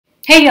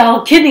Hey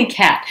y'all, Kidney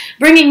Cat,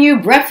 bringing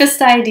you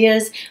breakfast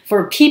ideas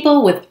for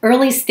people with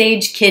early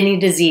stage kidney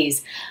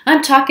disease.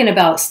 I'm talking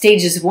about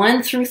stages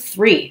 1 through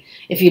 3.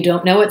 If you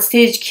don't know what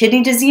stage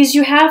kidney disease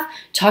you have,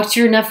 talk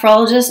to your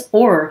nephrologist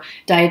or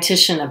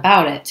dietitian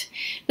about it.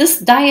 This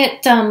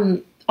diet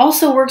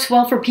also works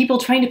well for people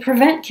trying to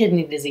prevent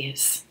kidney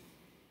disease.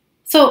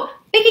 So,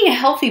 making a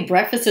healthy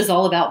breakfast is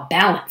all about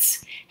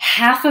balance.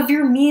 Half of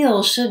your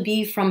meal should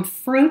be from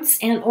fruits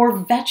and or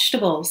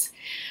vegetables.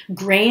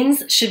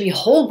 Grains should be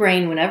whole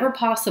grain whenever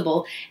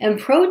possible, and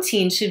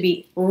protein should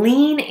be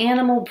lean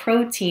animal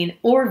protein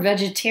or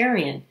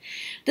vegetarian.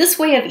 This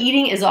way of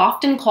eating is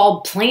often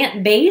called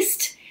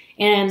plant-based,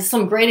 and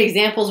some great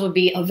examples would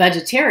be a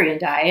vegetarian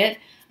diet,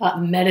 a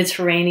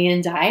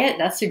Mediterranean diet,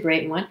 that's a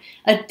great one,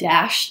 a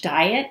DASH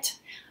diet.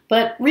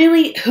 But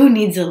really, who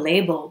needs a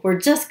label? We're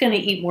just going to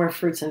eat more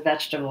fruits and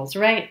vegetables,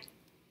 right?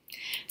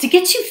 To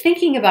get you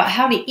thinking about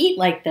how to eat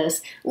like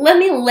this, let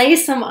me lay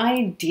some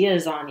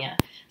ideas on you.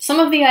 Some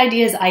of the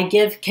ideas I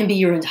give can be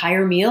your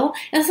entire meal,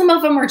 and some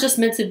of them are just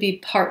meant to be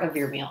part of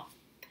your meal.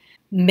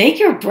 Make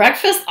your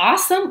breakfast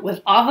awesome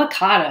with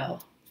avocado.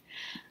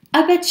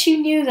 I bet you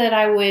knew that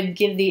I would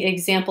give the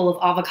example of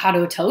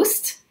avocado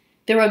toast.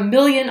 There are a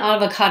million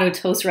avocado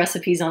toast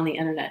recipes on the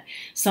internet.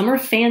 Some are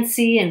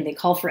fancy and they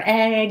call for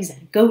eggs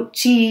and goat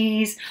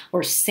cheese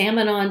or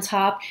salmon on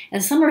top,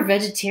 and some are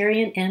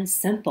vegetarian and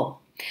simple.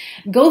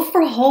 Go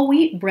for whole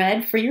wheat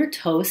bread for your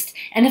toast,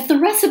 and if the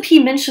recipe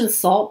mentions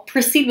salt,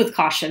 proceed with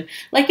caution.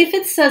 Like if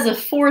it says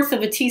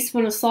 1/4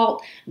 teaspoon of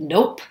salt,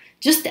 nope.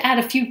 Just add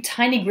a few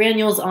tiny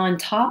granules on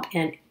top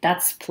and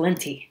that's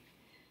plenty.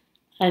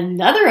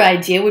 Another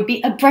idea would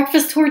be a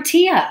breakfast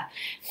tortilla.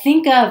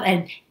 Think of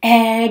an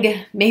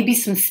egg, maybe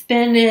some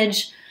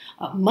spinach,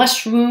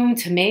 mushroom,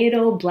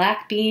 tomato,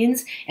 black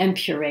beans, and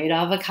pureed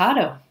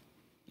avocado.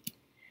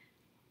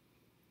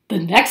 The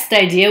next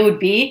idea would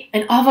be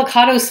an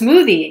avocado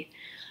smoothie.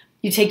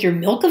 You take your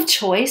milk of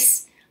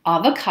choice,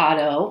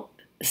 avocado,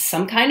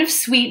 some kind of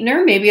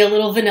sweetener, maybe a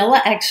little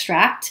vanilla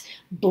extract,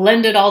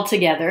 blend it all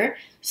together.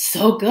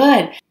 So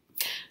good.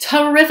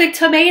 Terrific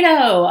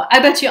tomato!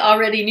 I bet you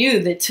already knew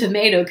that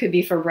tomato could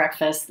be for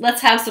breakfast.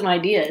 Let's have some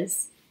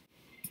ideas.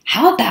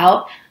 How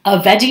about a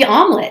veggie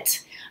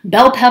omelet?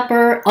 Bell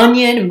pepper,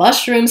 onion,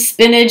 mushroom,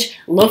 spinach,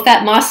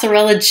 low-fat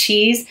mozzarella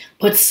cheese.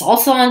 Put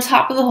salsa on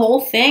top of the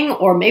whole thing,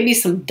 or maybe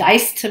some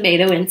diced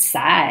tomato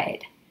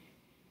inside.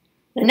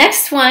 The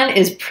next one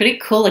is pretty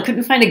cool. I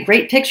couldn't find a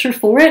great picture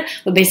for it,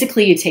 but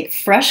basically you take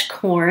fresh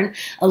corn,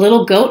 a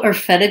little goat or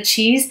feta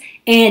cheese,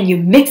 and you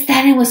mix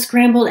that in with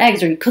scrambled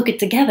eggs, or you cook it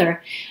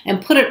together,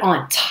 and put it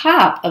on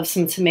top of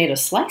some tomato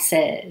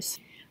slices.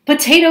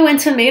 Potato and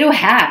tomato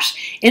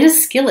hash. In a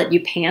skillet, you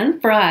pan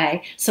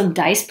fry some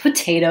diced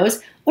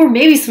potatoes, or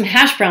maybe some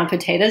hash brown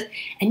potatoes,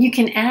 and you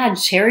can add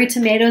cherry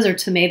tomatoes or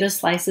tomato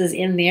slices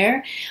in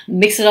there.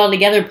 Mix it all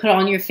together, put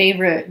on your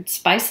favorite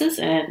spices,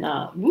 and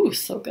ooh,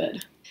 so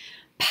good.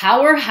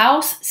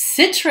 Powerhouse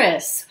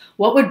citrus.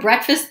 What would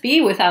breakfast be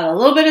without a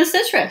little bit of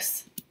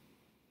citrus?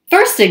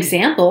 First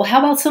example, how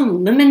about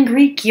some lemon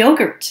Greek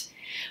yogurt?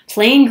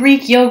 Plain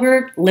Greek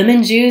yogurt,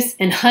 lemon juice,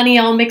 and honey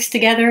all mixed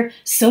together.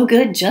 So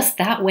good just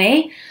that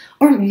way.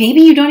 Or maybe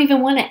you don't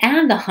even want to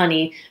add the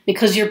honey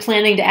because you're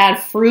planning to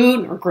add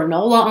fruit or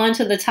granola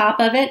onto the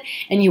top of it,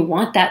 and you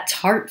want that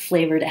tart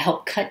flavor to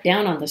help cut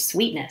down on the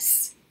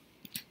sweetness.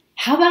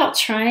 How about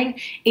trying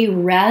a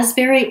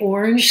raspberry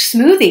orange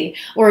smoothie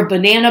or a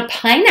banana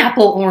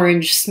pineapple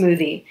orange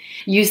smoothie?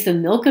 Use the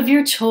milk of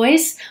your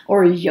choice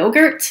or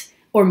yogurt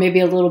or maybe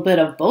a little bit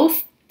of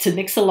both to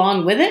mix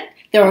along with it.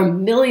 There are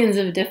millions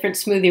of different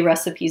smoothie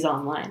recipes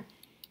online.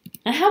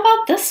 And how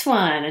about this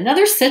one?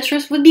 Another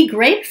citrus would be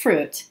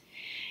grapefruit.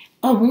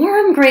 A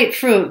warm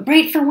grapefruit,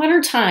 great for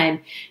wintertime.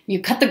 You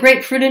cut the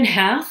grapefruit in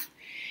half.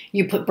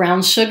 You put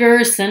brown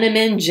sugar,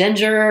 cinnamon,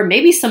 ginger,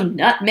 maybe some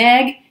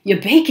nutmeg. You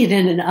bake it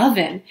in an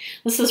oven.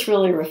 This is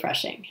really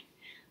refreshing.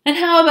 And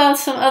how about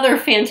some other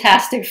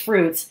fantastic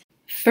fruits?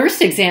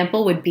 First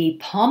example would be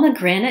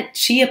pomegranate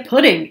chia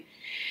pudding.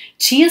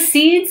 Chia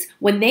seeds,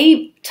 when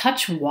they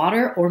touch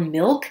water or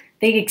milk,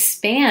 they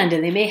expand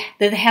and they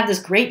have this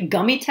great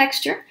gummy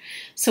texture.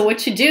 So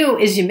what you do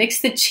is you mix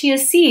the chia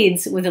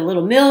seeds with a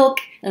little milk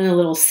and a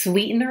little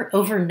sweetener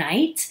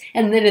overnight,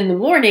 and then in the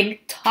morning,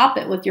 top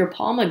it with your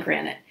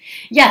pomegranate.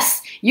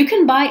 Yes, you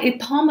can buy a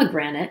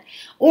pomegranate,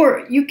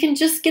 or you can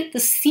just get the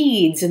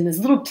seeds in these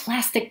little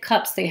plastic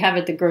cups they have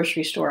at the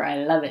grocery store.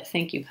 I love it.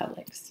 Thank you,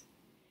 Publix.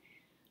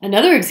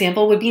 Another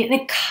example would be an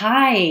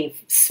acai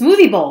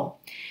smoothie bowl.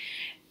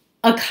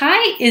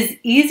 Acai is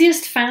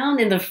easiest found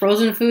in the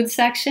frozen food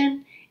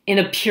section in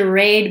a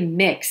pureed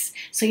mix.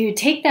 So you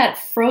take that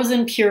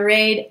frozen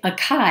pureed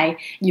acai,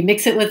 you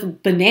mix it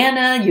with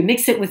banana, you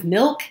mix it with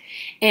milk,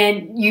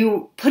 and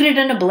you put it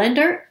in a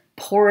blender,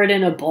 pour it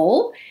in a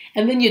bowl,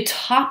 and then you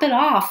top it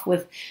off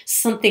with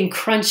something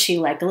crunchy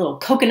like a little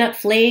coconut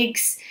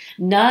flakes,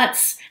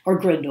 nuts, or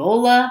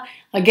granola.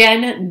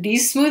 Again,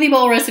 these smoothie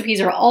bowl recipes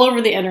are all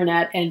over the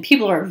internet and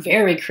people are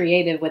very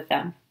creative with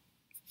them.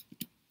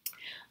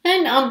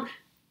 And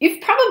You've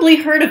probably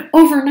heard of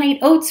overnight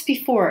oats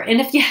before,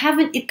 and if you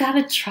haven't, you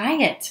gotta try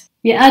it.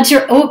 You add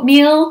your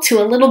oatmeal to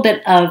a little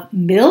bit of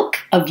milk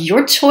of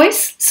your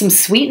choice, some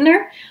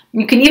sweetener.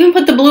 You can even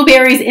put the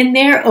blueberries in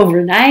there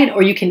overnight,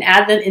 or you can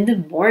add them in the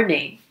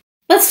morning.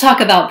 Let's talk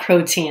about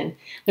protein.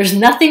 There's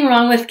nothing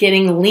wrong with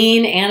getting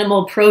lean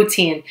animal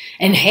protein.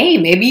 And hey,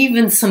 maybe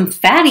even some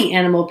fatty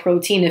animal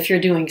protein if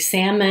you're doing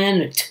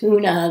salmon or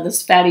tuna,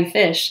 this fatty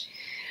fish.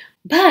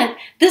 But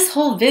this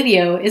whole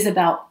video is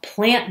about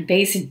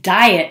plant-based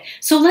diet.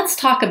 So let's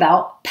talk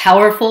about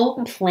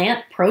powerful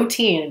plant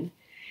protein.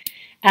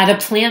 Add a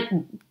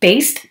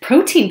plant-based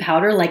protein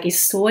powder like a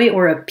soy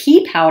or a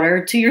pea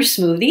powder to your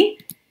smoothie.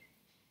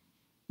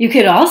 You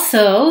could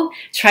also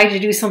try to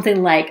do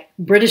something like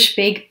British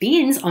baked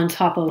beans on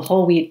top of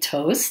whole wheat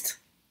toast.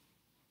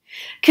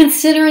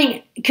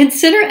 Consider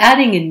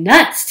adding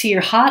nuts to your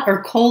hot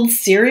or cold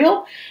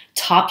cereal.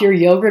 Top your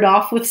yogurt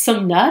off with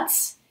some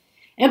nuts.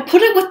 And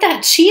put it with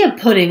that chia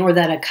pudding or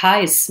that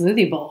acai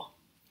smoothie bowl.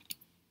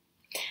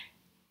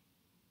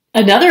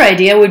 Another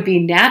idea would be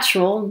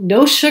natural,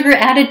 no sugar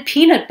added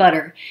peanut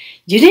butter.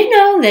 You didn't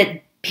know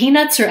that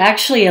peanuts are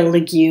actually a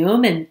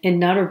legume and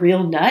not a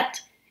real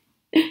nut?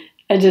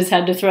 I just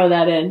had to throw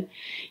that in.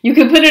 You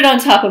can put it on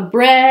top of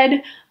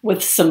bread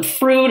with some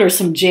fruit or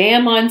some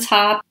jam on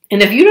top.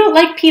 And if you don't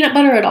like peanut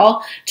butter at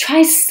all,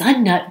 try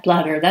sun nut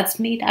butter. That's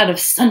made out of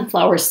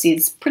sunflower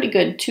seeds. Pretty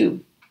good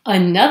too.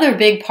 Another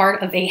big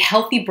part of a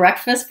healthy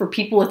breakfast for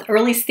people with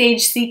early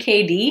stage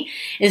CKD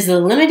is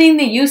limiting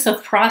the use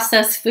of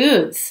processed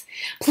foods.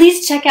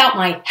 Please check out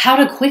my How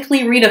to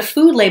Quickly Read a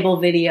Food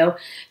Label video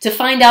to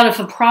find out if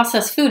a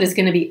processed food is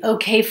going to be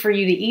okay for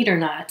you to eat or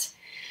not.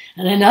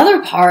 And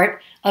another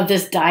part of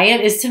this diet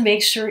is to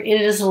make sure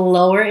it is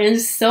lower in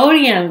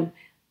sodium.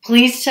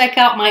 Please check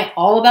out my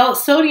All About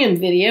Sodium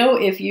video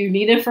if you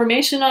need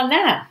information on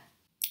that.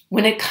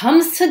 When it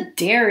comes to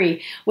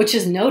dairy, which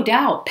is no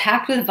doubt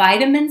packed with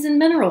vitamins and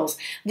minerals,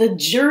 the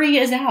jury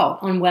is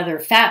out on whether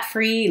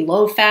fat-free,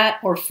 low-fat,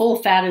 or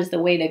full-fat is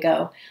the way to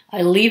go.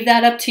 I leave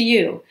that up to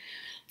you.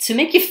 To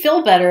make you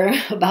feel better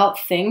about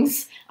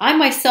things, I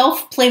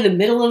myself play the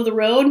middle of the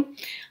road.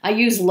 I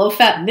use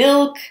low-fat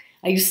milk.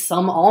 I use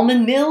some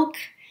almond milk,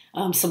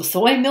 some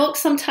soy milk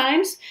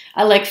sometimes.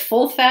 I like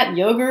full-fat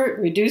yogurt,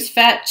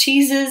 reduced-fat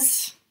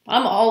cheeses.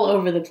 I'm all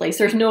over the place.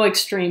 There's no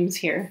extremes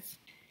here.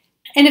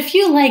 And if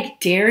you like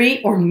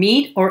dairy or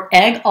meat or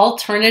egg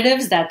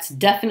alternatives, that's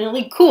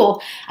definitely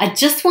cool. I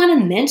just want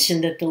to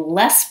mention that the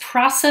less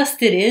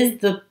processed it is,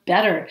 the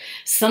better.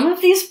 Some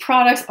of these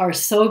products are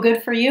so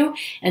good for you,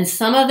 and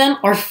some of them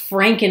are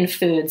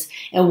frankenfoods.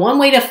 And one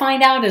way to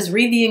find out is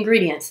read the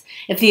ingredients.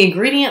 If the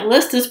ingredient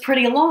list is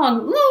pretty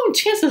long,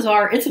 chances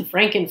are it's a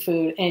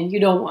frankenfood and you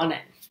don't want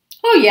it.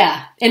 Oh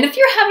yeah, and if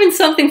you're having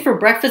something for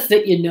breakfast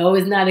that you know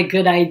is not a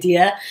good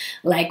idea,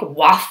 like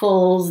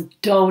waffles,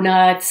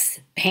 donuts,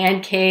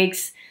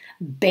 pancakes,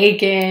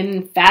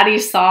 bacon, fatty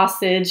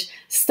sausage,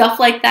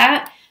 stuff like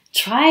that,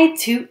 try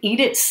to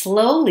eat it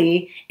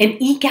slowly and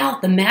eke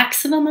out the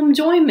maximum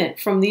enjoyment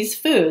from these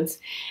foods.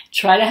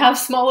 Try to have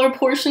smaller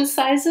portion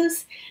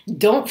sizes.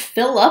 Don't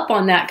fill up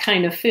on that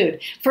kind of food.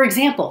 For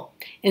example,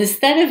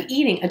 instead of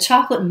eating a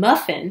chocolate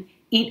muffin,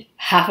 eat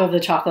half of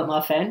the chocolate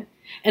muffin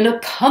and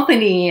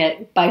accompany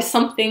it by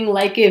something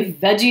like a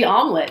veggie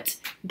omelet.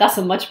 That's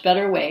a much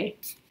better way.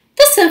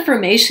 This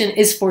information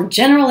is for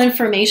general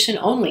information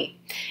only.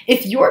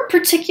 If your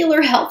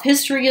particular health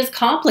history is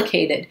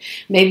complicated,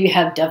 maybe you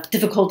have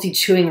difficulty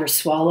chewing or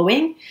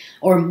swallowing,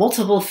 or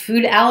multiple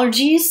food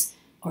allergies,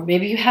 or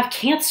maybe you have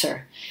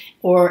cancer,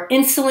 or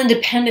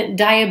insulin-dependent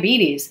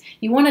diabetes,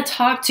 you want to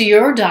talk to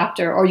your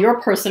doctor or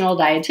your personal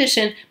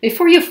dietitian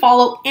before you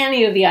follow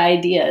any of the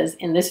ideas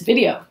in this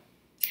video.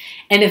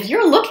 And if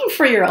you're looking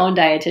for your own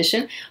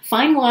dietitian,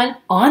 find one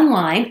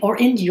online or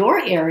in your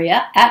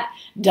area at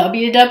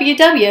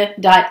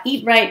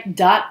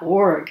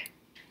www.eatright.org.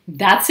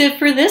 That's it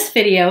for this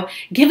video.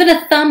 Give it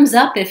a thumbs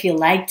up if you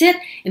liked it.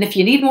 And if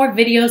you need more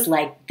videos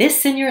like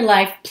this in your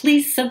life,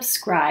 please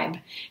subscribe.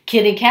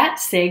 Kitty Cat,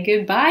 say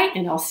goodbye,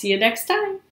 and I'll see you next time.